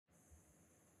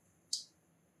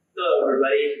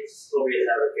everybody. Hope you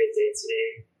guys have a great day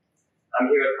today.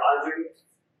 I'm here with Andre.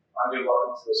 Andre,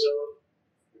 welcome to the show.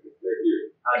 Thank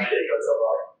you. How's your day going so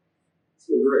far?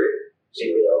 It's been great.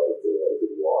 Started out with a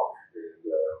good walk and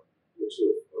went to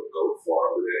a goat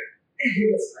farm today.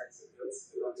 That's nice. That's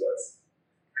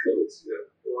close, yeah.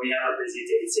 Well, we have a busy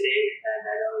day today, and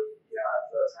I know you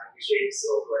have the time constraints,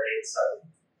 so go ahead and get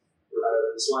started.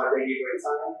 I just want to thank you for your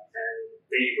time, and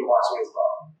thank you for watching as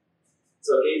well.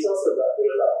 So can you tell us a bit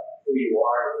about who you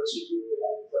are and what you do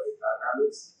and what your background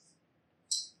is?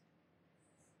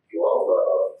 Well,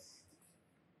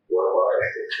 what am I?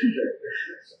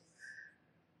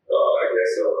 I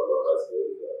guess I'm a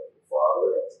husband, a father,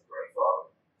 a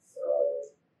grandfather.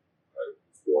 I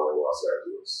was born in Los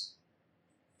Angeles.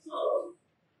 And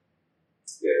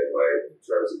in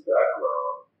terms of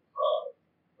background,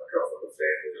 I come from a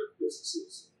family of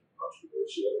businesses and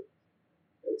entrepreneurship.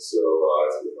 And so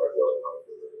it's been my blood for a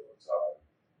very long time.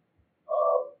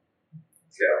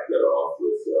 Capped that off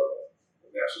with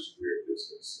a master's degree in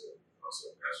business and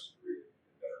also a master's degree in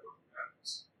medical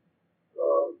mathematics.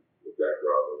 The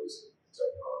background is in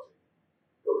technology,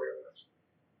 program management.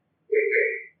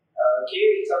 Great. Can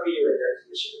you tell me your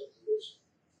definition of leadership?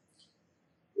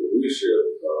 Leadership,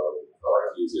 I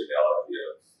like to use the analogy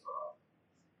of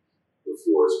the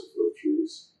forest before the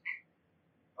trees.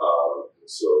 And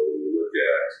so when you look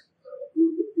at a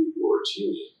group of people or a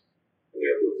team, and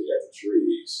they're looking at the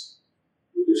trees,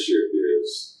 leadership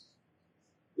is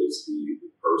the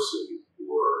person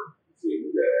or the thing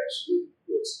that actually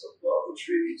looks above the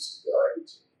trees to guide the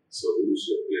team. So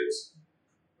leadership is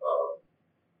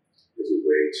a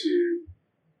way to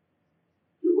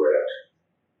direct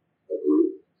a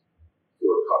group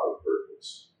for a common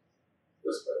purpose.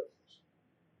 That's my definition.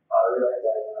 I really like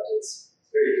that analogy. It's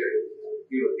very good.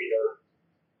 You would be the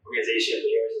organization of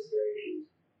yours is very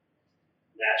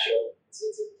natural. It's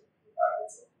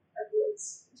environmental. I feel it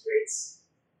integrates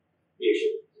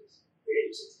leadership. It's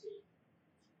very interesting to me.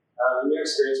 In your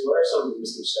experience, what are some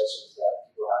misconceptions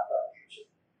that people have about leadership?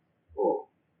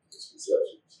 Oh,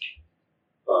 misconceptions.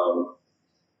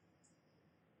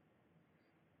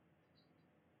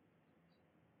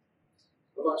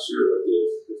 I'm not sure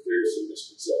if there's some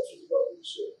misconceptions about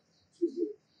leadership.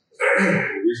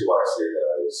 The reason why I say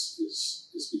that is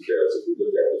because if we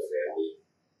look at the family,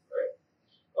 right?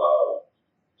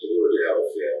 In order to have a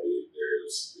family,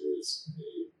 there's a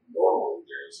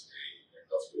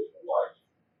husband and a wife,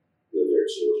 then there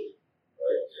are children,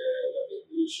 right? And I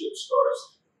think leadership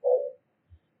starts in the home.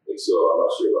 And so I'm not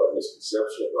sure about a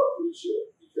misconception about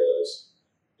leadership because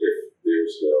if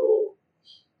there's no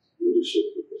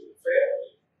leadership within the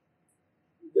family,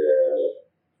 then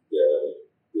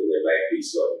there might be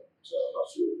some. So I'm not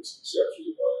sure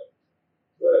misconceptions about it.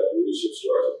 But leadership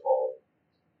starts at home.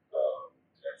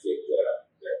 And I think that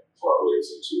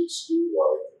parlays into school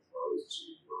life, it parlays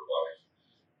into work life,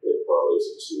 it parlays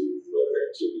into whatever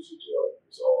activities you're doing.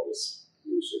 There's all this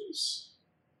leadership.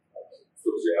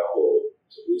 For example,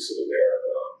 at least in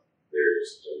America,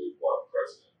 there's only one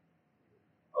president.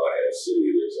 At a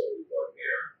city, there's only one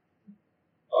mayor.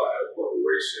 At a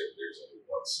corporation, there's only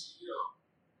one CEO.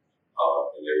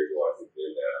 And everyone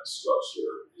within that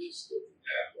structure is looking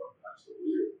at one actual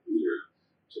leader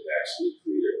to actually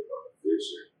create a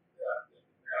vision that the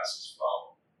masses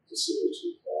follow, similar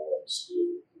to home,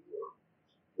 school, and work.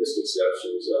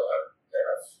 Misconceptions,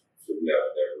 for me, I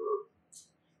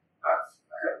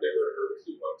have never heard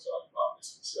anyone talk about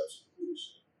misconceptions of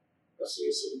leadership. I've seen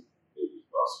some, maybe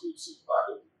possibly some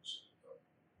lack of leadership, but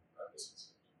not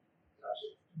misconceptions.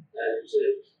 Gotcha. And you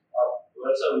said,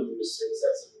 what are some mistakes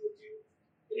that some people do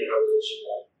in a relationship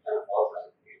that kind of falls out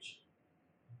of leadership?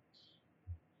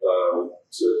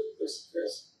 So that's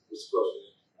the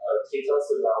question. Can you tell us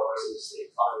about what are some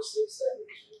common mistakes that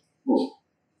leadership?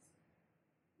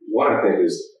 One, I think,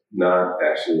 is not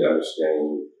actually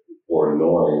understanding or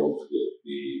knowing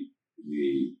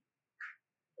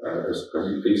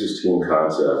I use this team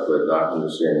concept, but not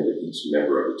understanding that each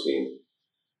member of the team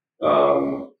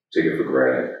take it for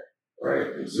granted, right?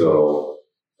 And so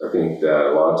I think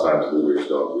that a lot of times leaders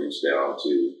don't reach down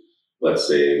to, let's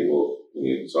say,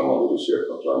 talking about leadership,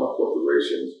 I'm talking about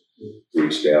corporations,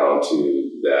 reach down to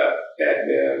that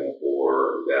admin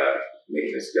or that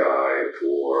maintenance guy,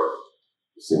 or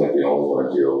it seems like they only want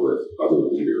to deal with other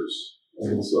leaders.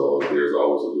 And so there's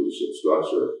always a leadership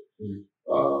structure.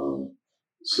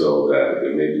 So that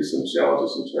there may be some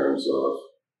challenges in terms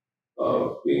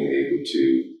of being able to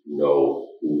know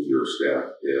who your staff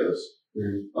is.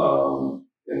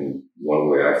 And one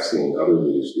way I've seen other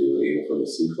leaders do, even from the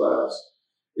C class,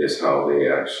 is how they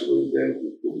actually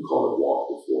then, what we call it, walk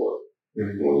the floor.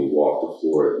 Mm-hmm. When you walk the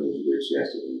floor, it means you get a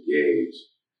chance to engage,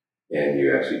 and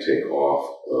you actually take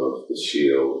off of the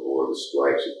shield or the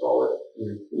stripes, you call it,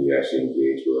 and you actually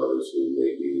engage with others who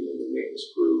may be in the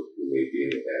maintenance crew, who may be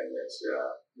in the admin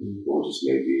staff, or just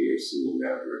may be a senior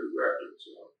manager or director.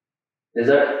 So.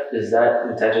 Is that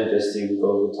intention just to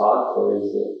go over talk, or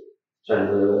is it trying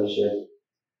to build a relationship?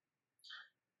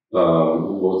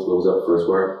 What was that first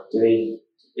word?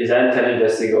 Is that intention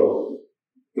just to go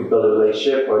to build a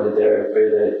relationship, or are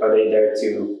they there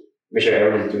to make sure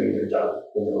everyone's doing their job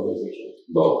in the organization?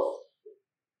 Both.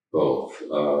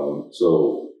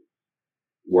 So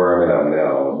where I'm at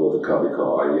now, I'm with a company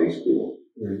called IEHP,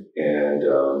 and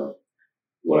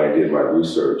when I did my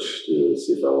research to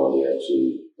see if I wanted to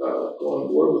actually go on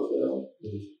board with them,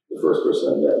 the first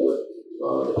person I met with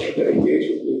that engaged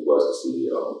with me was the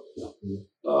CEO, and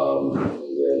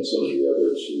then some of the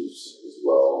other chiefs as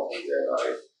well, and then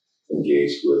I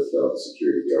engaged with the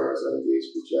security guards, I engaged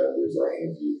with janitors, I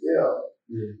interviewed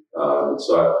them.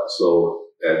 So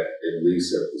at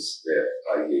least at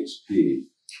IEHP,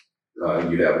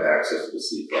 you have access to the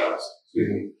C-class.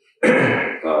 In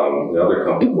other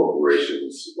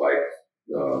corporations like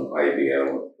IBM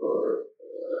or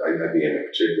IBM in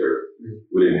particular,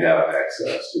 we didn't have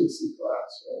access to the C-class,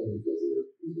 right? Because they were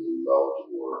either remote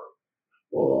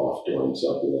or off doing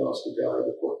something else to guide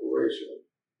the corporation.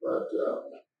 But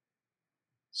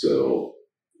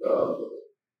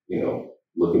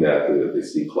looking at the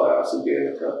C-class and being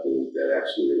a company that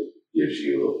actually gives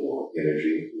you more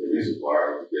energy. The reason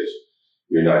why, because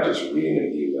you're not just reading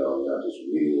an email, you're not just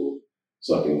reading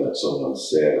something that someone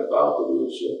said about the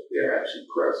leadership, they're actually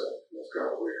present. That's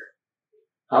kind of weird.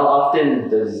 How often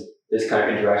does this kind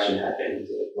of interaction happen? Is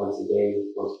it once a day,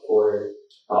 once a quarter?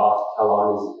 How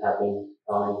long does it happen?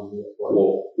 How long does it for?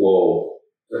 Well,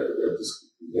 at this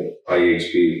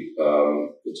IHP,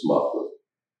 it's monthly,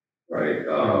 right?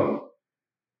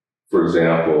 For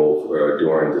example,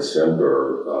 during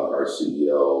December, our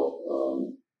CEO,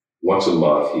 once a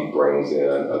month, he brings in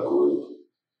a group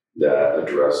that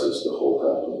addresses the whole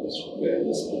company. And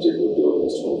this particular building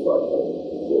is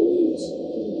 2,500 employees.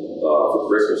 For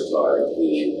Christmas time,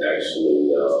 he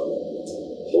actually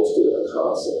hosted a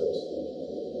concert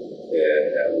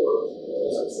at work.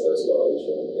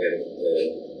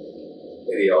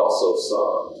 And he also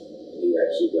sung. He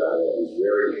actually got in. He's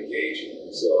very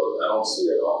engaging. So I don't see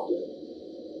it often.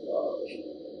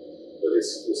 But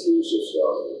his leadership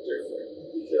style is a little different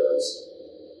because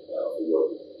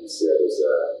what he said is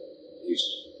that he's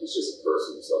just a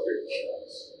person just like everyone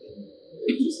else.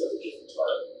 He just has a different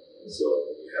title. So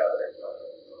when you have that kind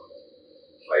of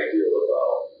ideal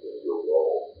about your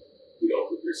role, you don't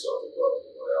put yourself above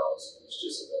anyone else. It's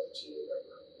just another team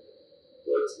member.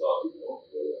 But a lot of people don't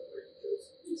feel that way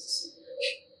because he's the CEO.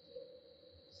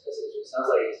 Sounds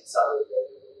like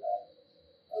very good with that.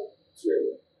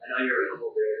 I know you're a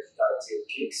humble bear guy too.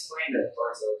 Can you explain the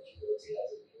parts of humility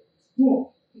as a leader?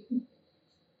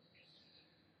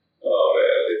 Oh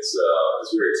man, it's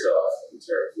very tough in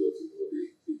terms of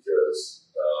humility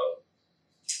because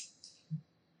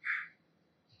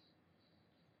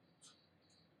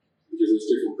there's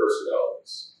different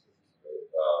personalities.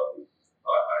 Right?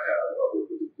 I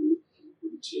work with a group,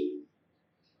 with a team,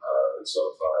 and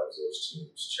sometimes those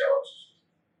teams challenge us.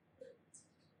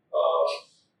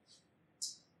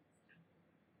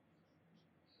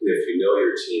 If you know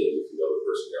your team, if you know the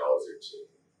personalities of your team,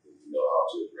 you know how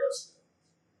to address them.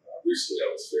 Recently, I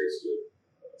was faced with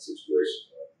a situation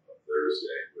on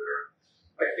Thursday where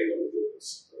I came up with a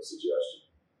suggestion.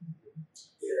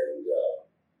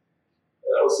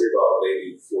 And I would say about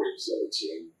maybe 40% of the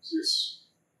team just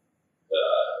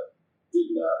did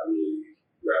not really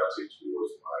gravitate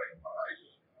towards my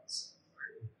idea concept.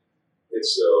 Right? And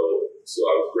so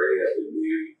I was bringing up a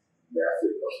new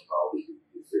method of how we can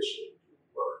be efficient in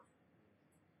work.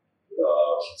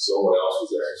 Someone else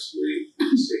was actually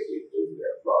taking over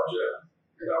that project,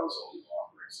 and I was only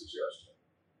offering a suggestion.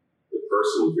 The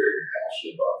person was very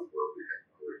passionate about the work we had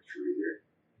already created,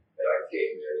 and I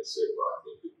came in and said, well, I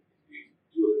think we can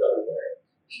do it another way.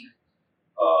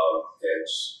 And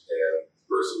the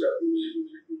person got really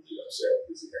upset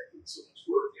because he had put so much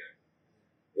work in.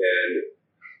 And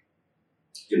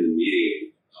in the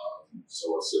meeting,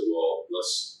 someone said, well,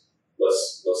 let's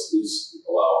at least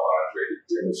allow Andre to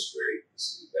demonstrate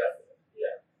this new method.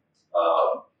 Yeah.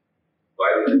 By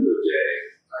the end of the day,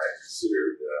 I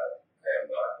considered that I am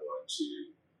not going to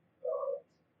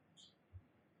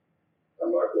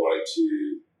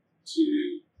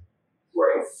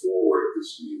bring forward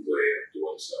this new way of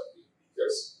doing something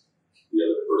because the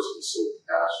other person is so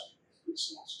passionate and put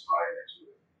so much time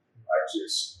into it. I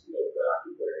just backed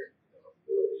away.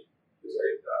 Really,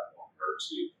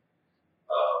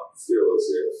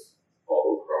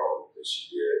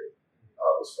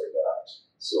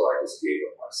 so I just gave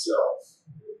up myself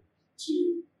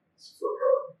for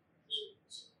her.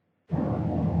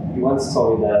 You once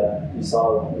told me that you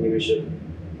saw leadership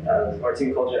or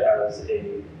team culture as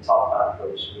a top-down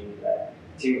approach, meaning that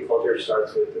team culture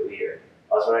starts with the leader.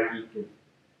 I was wondering if you can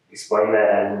explain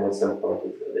that and what's the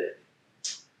importance of it.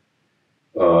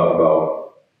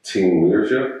 About team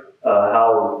leadership?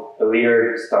 How a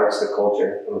leader starts the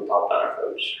culture from a top-down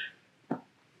approach.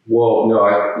 Well, no,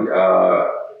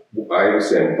 I was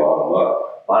saying bottom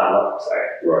up. Bottom up, sorry.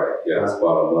 Right, yeah, it's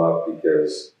bottom up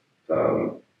because I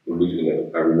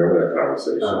remember that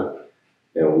conversation,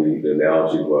 and the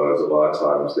analogy was a lot of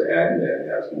times the admin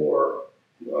has more,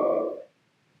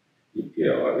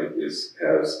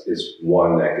 is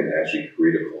one that can actually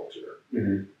create a culture.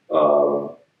 Mm-hmm.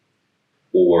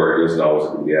 Or it doesn't always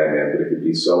have to be the admin, but it could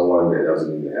be someone that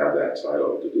doesn't even have that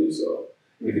title to do so.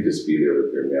 It could just be there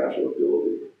with their natural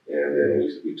ability. And then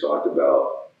we talked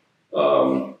about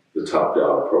the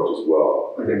top-down approach as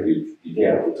well. I think you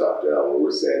can't put top-down. What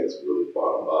we're saying is really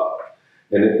bottom-up.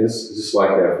 And it's just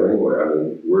like that for anyone. I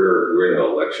mean, we're in an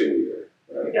election year,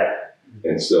 right? Yeah.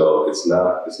 And so it's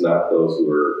not those who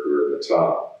are at the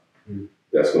top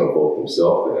that's going to vote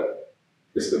themselves in.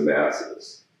 It's the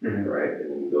masses, right?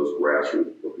 And those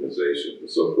grassroots organizations. And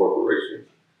so corporations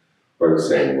are the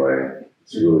same way.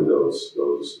 It's really those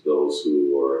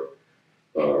who are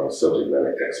subject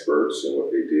matter experts in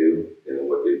what they do, and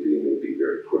what they do may be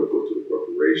very critical to the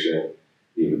corporation,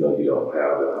 even though you don't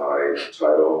have the high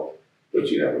title, but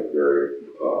you have a very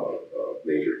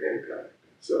major impact.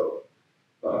 So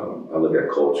I look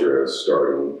at culture as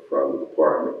starting from the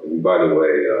department. And by the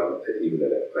way, even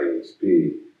at IHP,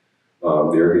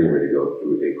 they're getting ready to go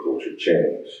through a culture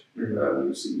change.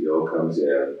 New CEO comes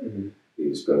in.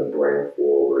 He's going to bring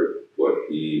forward what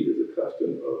he is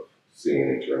accustomed of seeing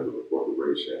in terms of a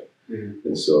corporation.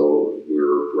 And so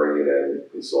we're bringing in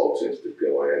consultants to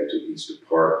go into each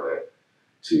department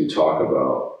to talk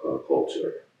about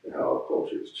culture and how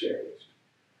culture has changed.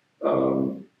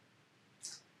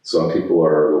 Some people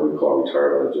are what we call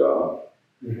retired on the job.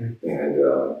 And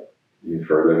you've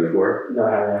heard that before? No,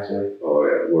 I haven't actually. Oh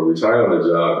yeah, well, retired on the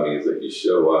job means that you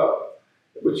show up,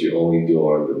 but you're only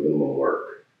doing the minimum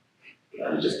work.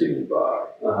 You're just getting by,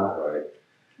 right?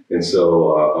 And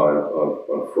so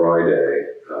on Friday,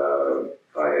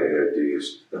 I had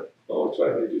introduced, I was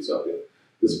trying to do something,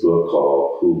 this book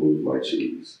called Who Moved My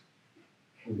Cheese?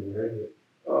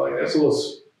 Yeah, so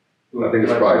I think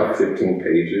it's probably 15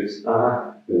 pages.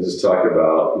 And just talk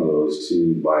about, those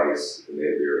two mice, and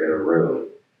they're in a room.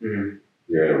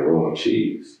 They're in a room of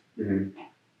cheese.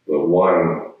 But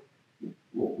one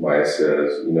mice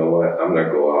says, you know what, I'm going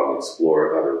to go out and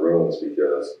explore other rooms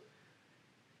because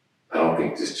I don't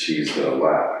think this cheese is going to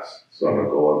last. So I'm going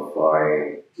to go and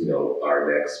find,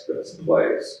 our next best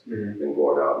place and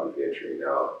going out and venturing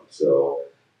out. So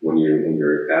when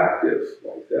you're active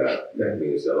like that, that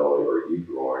means not only are you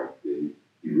growing, then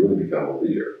you really become a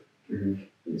leader.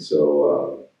 And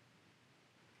so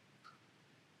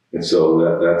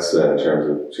that's in terms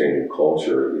of changing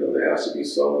culture. There has to be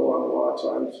someone. A lot of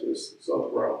times it's on the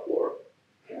ground floor,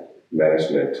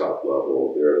 management, top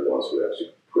level. They're the ones who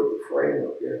actually put the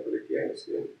framework in. But again, it's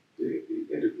the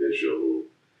individual who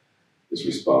is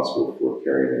responsible for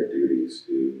carrying their duties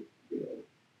to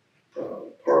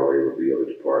parlay with the other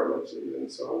departments, and then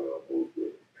someone else move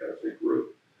with as a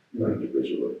group, not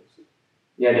individually.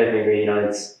 Yeah, I definitely agree.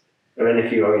 I've been in a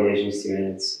few organizations too,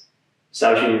 and it's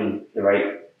establishing the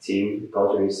right team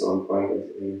culture is so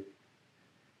important.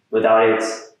 Without it,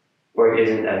 work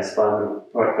isn't as fun,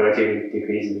 or productivity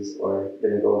decreases, or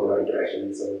doesn't go in the right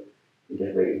direction. So you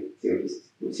definitely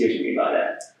see what you mean by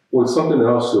that. Well, it's something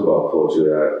else too about culture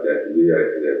that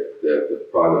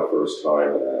probably the first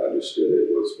time that I understood it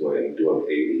was when during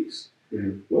the 80s,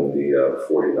 when the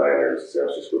 49ers, San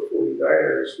Francisco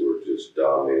 49ers, were just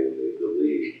dominating the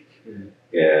league. And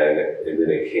then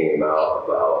it came out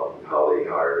about how they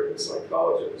hired the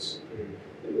psychologists.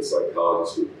 And the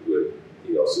psychologists would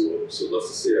so let's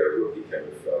just say a rookie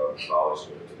came from college to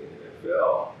the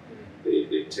NFL.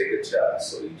 They take a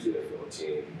test. So each NFL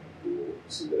team will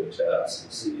submit a test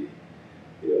and see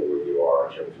where you are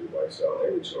in terms of your lifestyle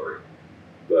inventory.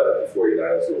 But the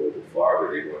 49ers go a little bit farther.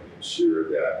 They want to ensure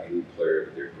that any player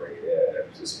that they're bringing in,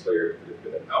 if this player could have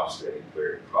been an outstanding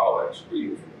player in college or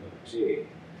even from another team,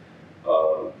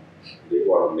 they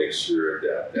want to make sure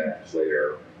that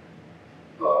player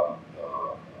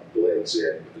blends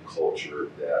in with the culture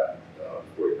that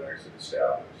 49ers have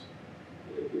established.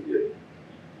 You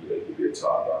could be a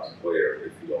top-notch player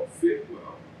if you don't fit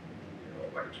well.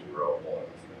 Like Terrell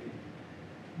Owens.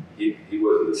 He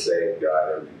wasn't the same guy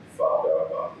that we found out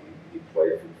about. He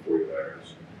played for the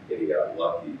 49ers, and he got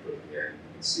lucky, but then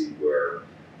you can see where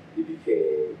he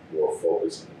became more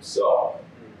focused on himself.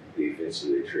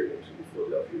 Eventually they traded him to the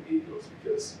Philadelphia Eagles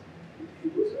because he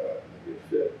was a good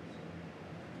fit.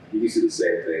 You can see the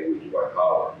same thing with Dwight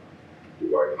Howard.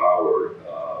 Dwight Howard,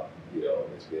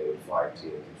 has been with 5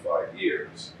 teams in 5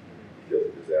 years because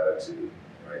of his attitude,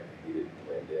 right? He didn't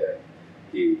blend in.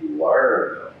 He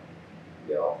learned,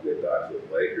 now to get back to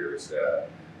the Lakers, that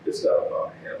it's not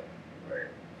about him, right?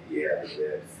 He had to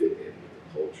then fit in with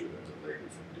the culture that the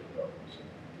Lakers were developing.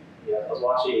 Yeah, I was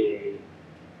watching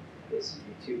this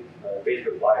YouTube,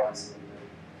 Facebook Live recently,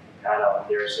 kind of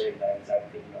they were saying that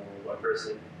exact thing. One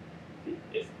person,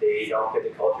 if they don't fit the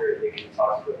culture, they can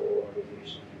talk to the whole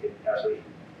organization. You can actually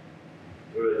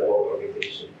ruin the whole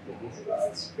organization. So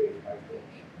that's pretty impactful.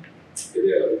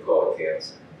 Yeah, we call it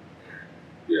cancer.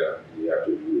 Yeah, you have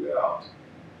to root it out.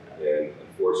 And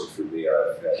unfortunately for me,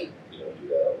 I've had to do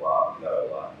that a lot.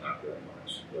 Not that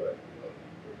much, but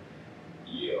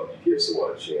you give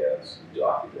someone a chance, you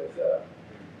document that.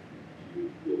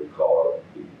 You really call it,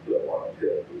 you put them on a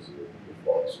pit, it was a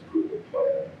performance improvement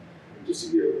plan, just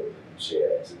to give them a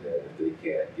chance. And then if they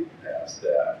can't get past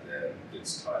that, then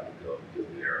it's time to go because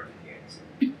they're the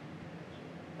cancer.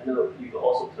 I know you've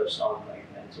also touched on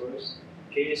mentors.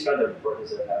 Can you describe the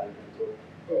importance of having a mentor?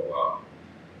 Oh wow,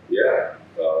 yeah.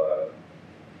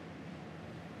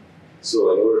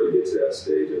 So in order to get to that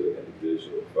stage as an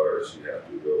individual, first you have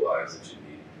to realize that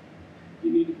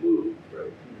you need to move,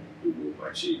 right? You move my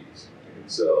cheese.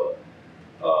 And so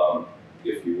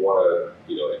if you want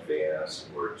to advance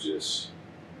or just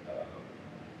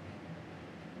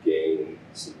gain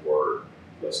some more,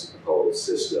 let's call it a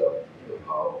system,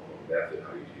 how a method,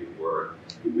 how you do your work,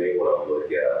 you may want to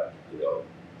look at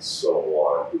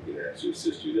someone who can actually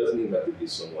assist you. It doesn't even have to be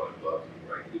someone above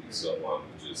you, right? It could be someone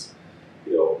who just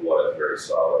one is very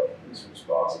solid, is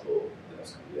responsible,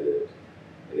 that's committed,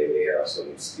 and they may have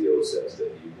some skill sets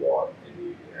that you want, and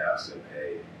you can ask them,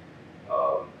 hey,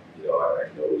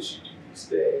 I notice you do these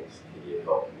things. Can you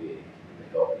help me? Can you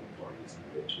help me part of this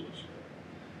mentorship?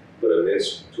 But a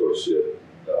mentorship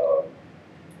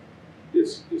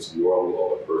is normally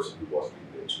on the person who wants to be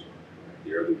mentored. Right?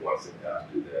 They're the ones that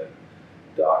have to then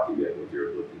document what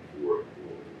they're looking for and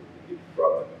what they get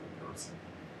from another person.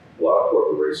 A lot of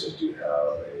corporations do have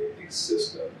a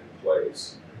system in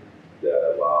place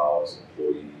that allows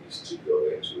employees to go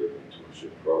into a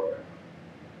mentorship program.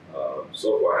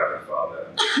 So far, I haven't found that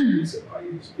in recent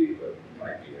ISP, but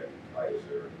IBM,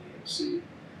 Kaiser, and EMC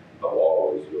have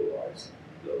always realized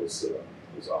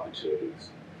those opportunities.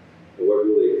 And what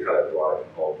really kind of brought it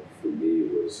home for me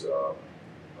was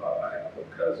I have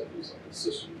a cousin who's like a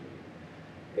sister to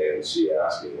me, and she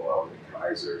asked me while I was at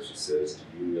Kaiser, she says, do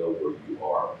you know where you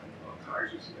are on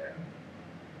Kaiser's map?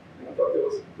 And I thought that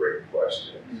was a great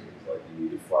question. It's like you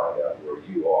need to find out where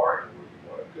you are and where you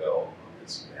want to go on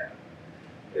this map.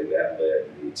 And that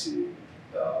led me to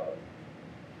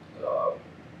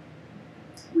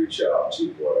reach out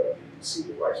to one of the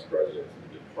senior vice presidents of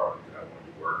the department that I wanted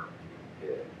to work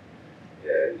in,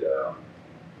 and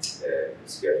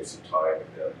schedule some time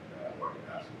with him. I wanted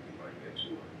to ask him to be my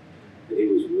mentor. And he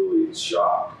was really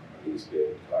shocked. He's been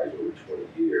in Kaiser over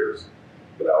 20 years,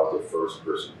 but I was the first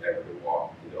person ever to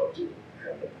walk, to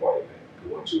have an appointment,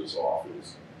 go into his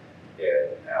office,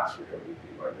 and ask for him to be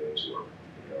my mentor.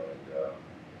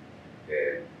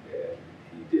 And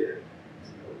he did. It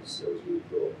was really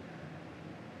cool.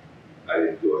 I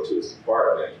didn't go into his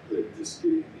department, but just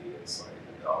getting the insight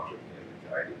and knowledge of him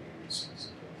and guiding me in some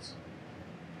things.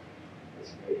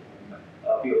 That's great.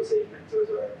 People say mentors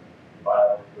are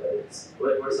vital, but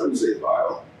what are some? You say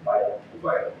vital? Vital.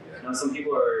 Vital, yeah. Some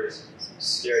people are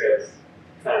scared of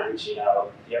kind of reaching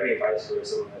out. Do you have any advice for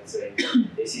someone that's saying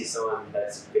they see someone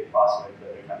that's a big prospect,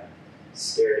 but they're kind of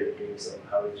scared of doing so?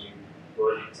 What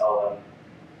would you tell them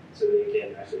so they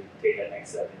can actually take that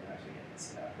next step and actually get to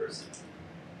see that person?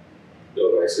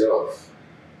 Know thyself.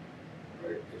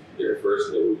 Right? If you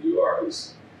first know who you are,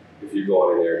 because if you're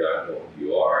going in there not knowing who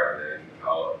you are, then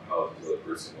how does the other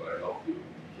person want to help you?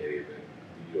 You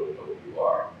don't know who you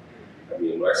are. I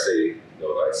mean, when I say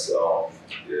know thyself,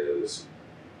 is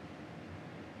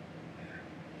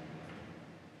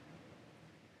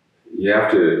you have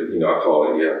to, I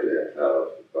call it, you have to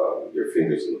have your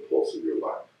fingers in the pulse of your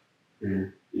life. Mm-hmm.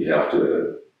 You have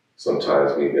to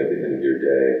sometimes, maybe at the end of your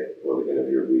day, or the end of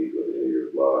your week, or the end of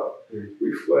your month,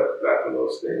 reflect back on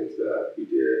those things that you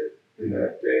did in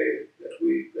that day, that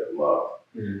week, that month.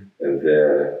 And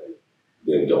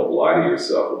then don't lie to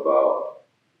yourself about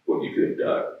what you could have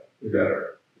done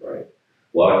better, right?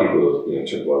 A lot of people, going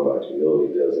back to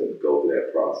humility, doesn't go through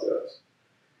that process.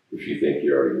 if you think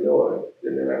you already know it,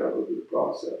 then they're not going to go through the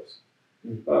process.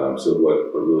 So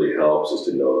what really helps is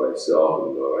to know thyself,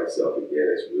 and know thyself again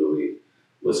is really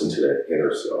listen to that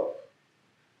inner self.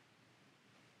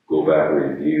 Go back and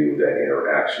review that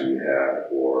interaction you had,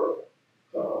 or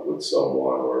with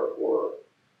someone,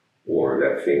 or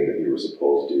that thing that you were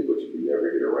supposed to do, but you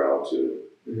never get around to.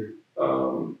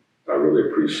 I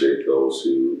really appreciate those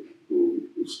who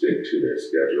stick to their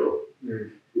schedule,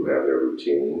 who have their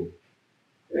routine,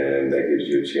 and that gives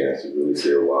you a chance to really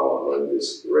say, oh, wow, I'm on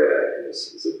this thread, and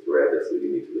it's a thread that's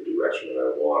leading me to the direction that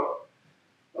I want.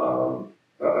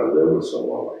 I live with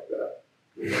someone like that.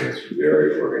 It's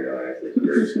very organized, it's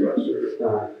very structured.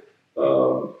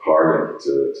 Hard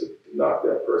to knock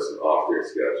that person off their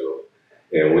schedule.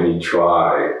 And when you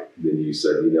try, then you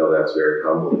said, that's very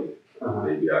humbling.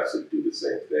 Maybe I should do the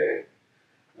same thing.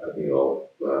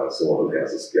 Someone who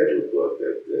has a schedule book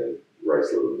that then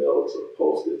writes little notes or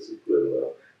post-its and put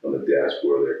them on the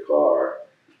dashboard of their car.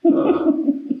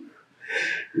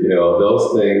 Those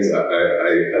things,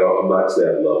 I'm not to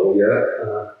that level yet,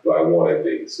 but I want to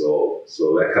be. So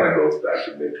that kind of goes back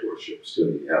to mentorship. Still,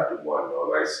 you have to want to know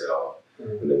thyself,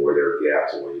 and then where there are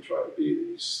gaps and where you're trying to be, then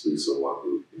you just need someone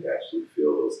who can actually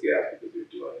fill those gaps because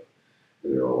they're doing it in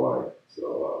their own life.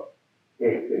 So,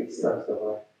 great stuff so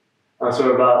far. So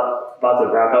we're about to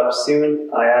wrap up soon.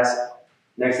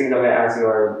 Next things I'm going to ask you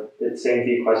are the same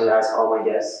three questions I ask all my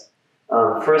guests.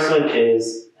 First one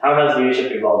is, how has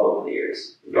leadership evolved over the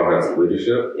years? How has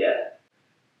leadership? Yeah.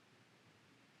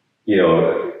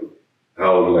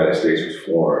 How the United States was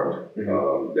formed,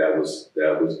 that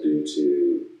was due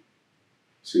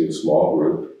to a small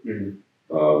group with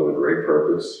a great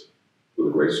purpose, with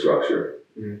a great structure.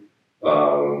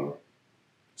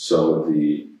 Some of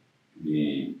the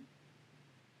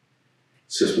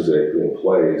systems that they put in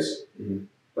place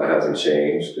that hasn't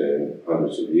changed in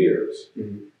hundreds of years.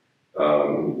 You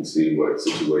can see what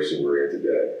situation we're in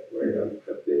today. Right?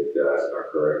 I think that our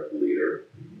current leader,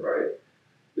 right,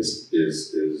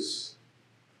 is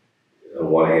on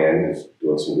one hand is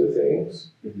doing some good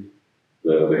things, on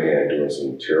the other hand doing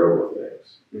some terrible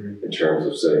things in terms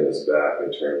of setting us back,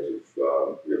 in terms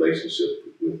of relationships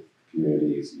with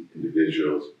communities,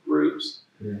 individuals, groups.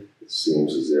 It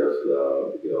seems as if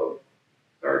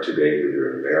our today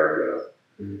leader in America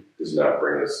does not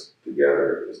bring us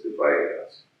together, it's dividing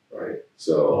us, right?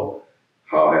 So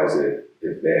how has it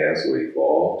advanced or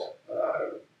evolved?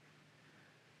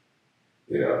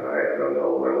 I don't know.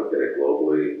 When I look at it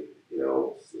globally,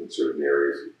 in certain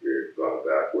areas we've gone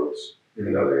backwards.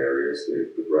 In other areas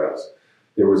they've progressed.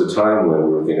 There was a time when we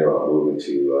were thinking about moving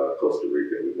to Costa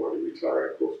Rica. We wanted to retire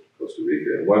in Costa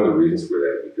Rica. And one of the reasons for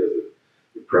that is because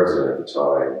the president at the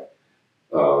time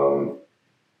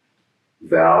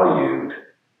valued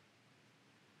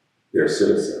their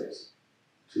citizens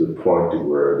to the point to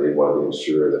where they wanted to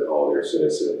ensure that all their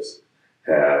citizens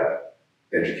had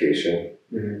education,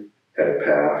 had a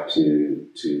path to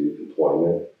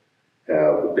employment,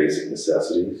 have the basic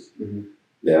necessities.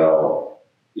 Now,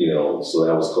 so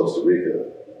that was Costa Rica.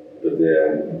 But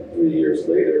then 3 years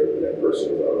later, that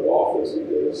person was out of office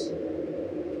because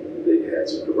they had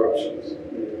some corruptions,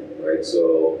 right?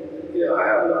 So, I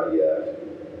have not yet,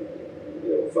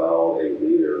 found a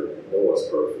leader. No one's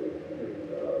perfect.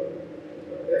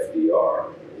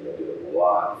 FDR, did a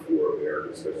lot for America,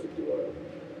 especially during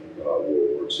World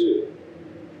War II.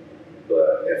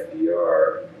 But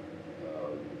FDR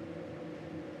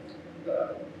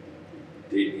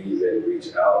didn't even reach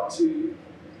out to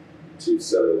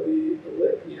some of the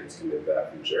Olympians coming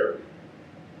back from Germany.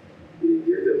 He didn't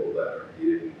give them a letter. He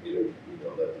didn't,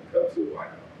 let them come to the White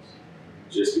House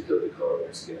just because of the color of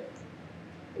their skin.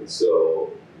 And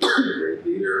so, he was a great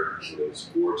leader. When it was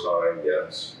wartime,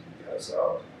 yes, he got us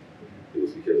out. It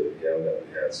was because of him that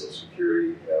we had Social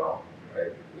Security now,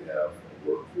 right? We have a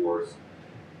workforce.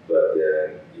 But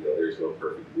then, there's no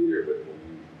perfect leader. But when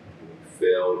you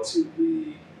fail to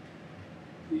lead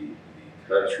the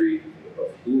country of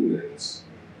humans,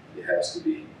 it has to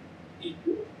be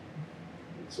equal.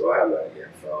 And so I have not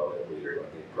yet found a leader. I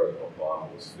think President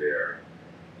Obama was fair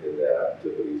in that,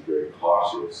 but he's very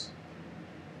cautious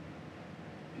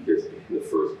because being the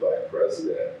first Black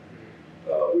president,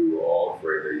 we were all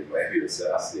afraid that he might be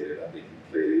assassinated. I think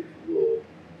he played it a little.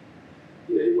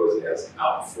 He wasn't as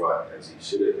out front as he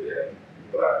should have been,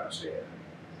 but I understand.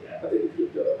 I think he could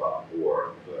have done a lot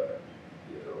more, but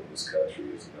this country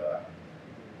is not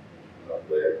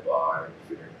led by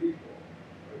fair people.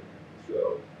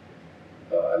 So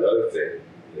another thing,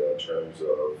 in terms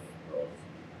of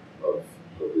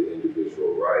the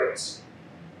individual rights,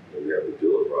 we have the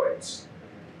Bill of Rights.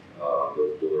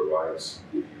 Those Bill of rights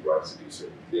give you rights to do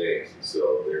certain things. And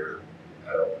so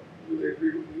I don't really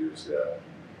agree with leaders that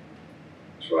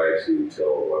try to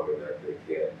tell women that they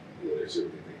can't, there's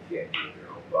certain things they can't do in their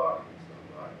own bodies.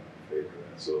 I'm not in favor of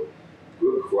that. So,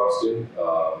 good question.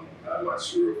 I'm not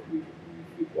sure if we've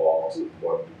evolved to the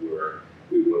point where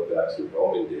we went back to the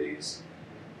Roman days.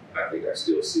 I think I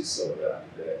still see some of that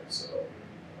today. So,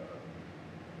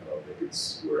 I don't think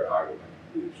it's where I would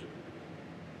like leadership to be.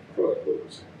 From a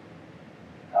political standpoint.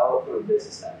 How, from a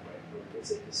business standpoint, let's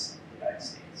say this United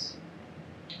States?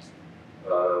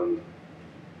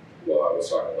 Well, I was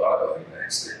talking a lot about the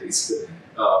United States.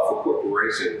 For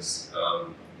corporations,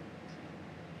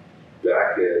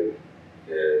 back in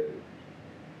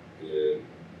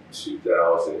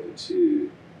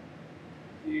 2002,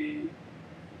 the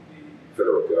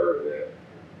federal government,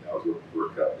 I was working for a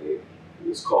company, it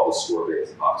was called the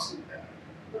Sarbanes-Oxley Act.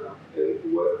 And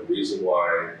the reason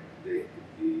why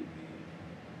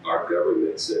our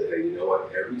government said, hey, you know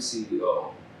what, every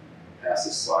CEO has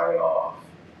to sign off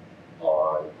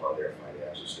on their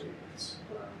financial statements.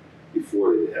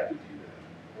 Before they didn't have to do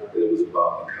that. And it was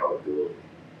about accountability.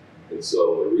 And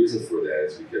so the reason for that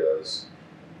is because,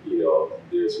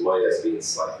 there's money that's being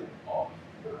siphoned off.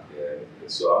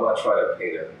 And so I'm not trying to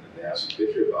paint a nasty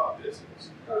picture about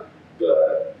business.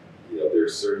 But,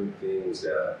 there's certain things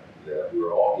that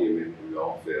we're all human, we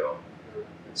all fail.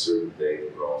 And certain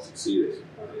things we're all succeed at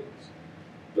certain things.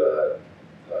 But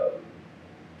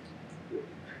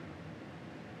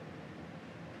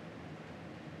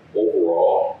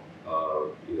overall,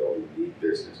 we need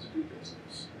business to do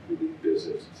business. We need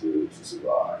business to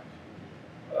survive.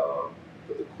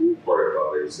 But the cool part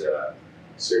about it is that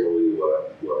similarly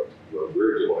what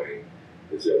we're doing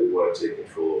is that we want to take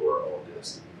control of our own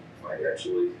destiny,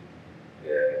 financially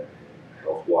and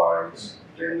health-wise,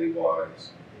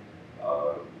 family-wise,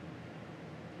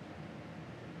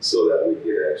 so that we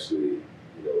can actually,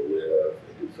 live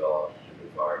and develop an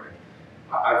environment.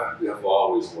 I've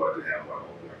always wanted to have my own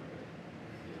government.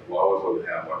 I've always wanted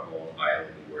to have my own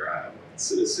island where I have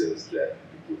citizens that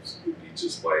would be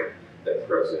just like that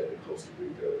president in Costa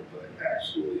Rica, but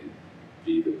actually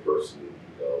be the person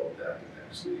that can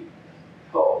actually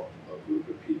help a group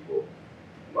of people.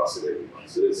 I'm not saying they were my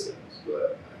citizens,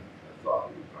 but I thought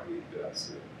it would probably be best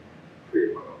to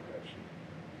create my own country.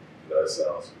 That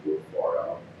sounds a little far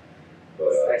out. But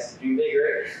it's nice to dream big,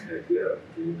 right? Heck yeah,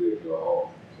 dream big, go home.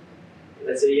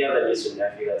 Let's say you have a niece or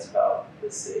nephew that's about,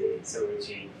 let's say, somewhere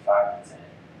between 5 to 10.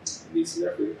 Niece and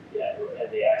nephew? Yeah,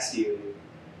 and they ask you,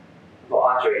 well,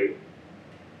 Andre,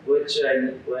 what should I do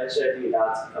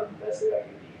now to become the best that I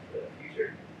can be for the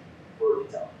future? What would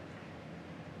you tell them?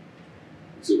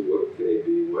 So what can they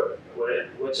be?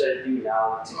 What should I do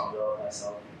now to develop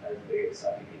myself as big so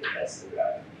I can be the best that I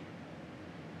can be?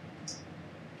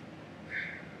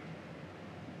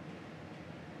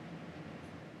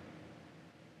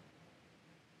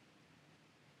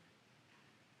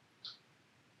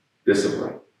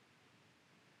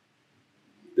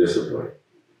 Discipline.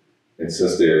 And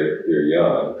since they're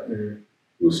young,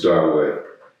 we'll start with,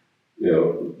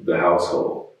 the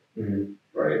household,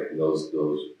 right? And those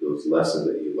lessons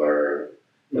that you learn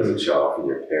as a child from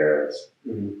your parents,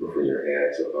 or from your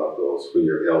aunts or uncles, from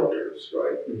your elders,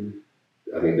 right?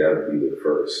 I think that would be the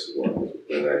first one.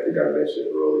 And I think I mentioned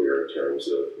earlier in terms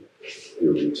of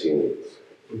your routines.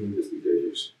 Just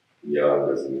because you're young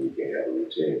doesn't mean you can't have a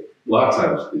routine. A lot of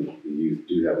times the youth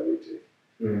do have a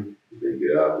routine. They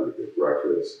get up, they get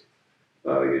breakfast,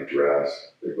 they get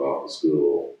dressed, they go off to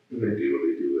school, they do what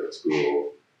they do at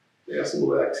school, they have some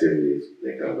little activities,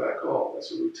 they come back home.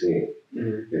 That's a routine.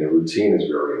 And a routine is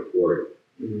very important.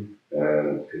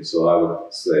 And so I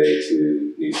would say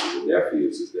to nieces and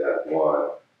nephews is that, one,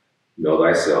 know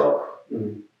thyself,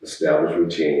 establish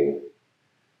routine,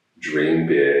 dream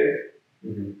big,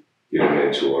 get a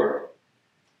mentor,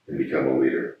 and become a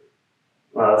leader.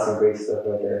 Wow, that's some great stuff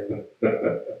right there.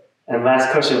 And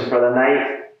last question for the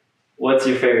night. What's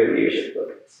your favorite leadership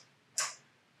book?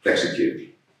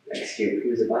 Execute.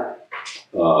 Who's it by?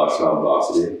 Tom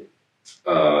Bossity.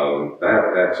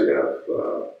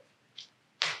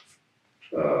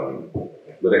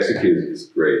 But Execute is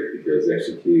great because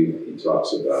Execute, he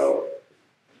talks about,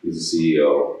 he's a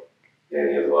CEO and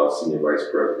he has a lot of senior vice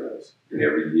presidents. And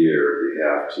every year they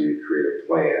have to create a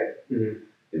plan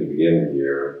in the beginning of the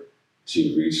year to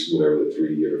reach whatever the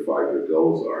 3-year to 5-year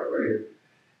goals are, right?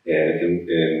 And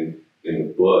in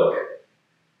the book,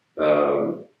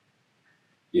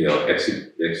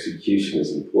 execution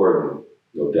is important,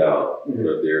 no doubt,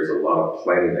 but there's a lot of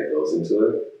planning that goes into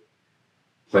it.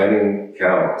 Planning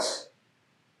counts,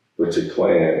 but to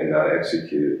plan and not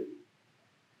execute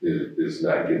is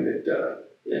not getting it done.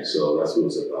 And so that's what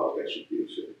it's about,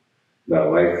 execution. And I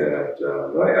like that.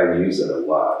 I use it a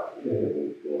lot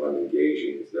when I'm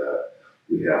engaging, is that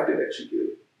we have to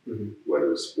execute.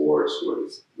 Whether it's sports, whether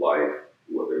it's life,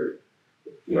 whether,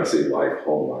 when I say life,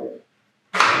 home life,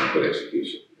 but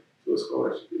execution. So it's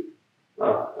called execute.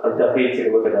 Oh, I'll definitely take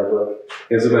a look at that book.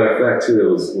 As a matter of fact, too,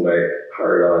 it was when I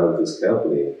hired on with this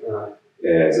company,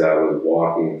 as I was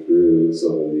walking through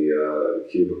some of the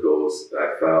cubicles,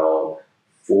 I found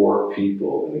 4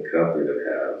 people in the company that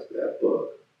have that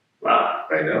book. Wow.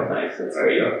 I know. Nice. That's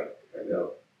great. I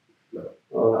know.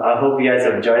 Well, I hope you guys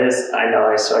have enjoyed this. I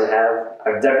know I certainly have.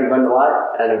 I've definitely learned a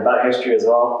lot, and about history as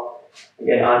well.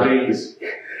 Again, Andre,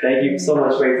 thank you so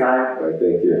much for your time. All right,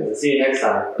 thank you. See you next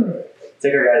time.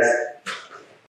 Take care, guys.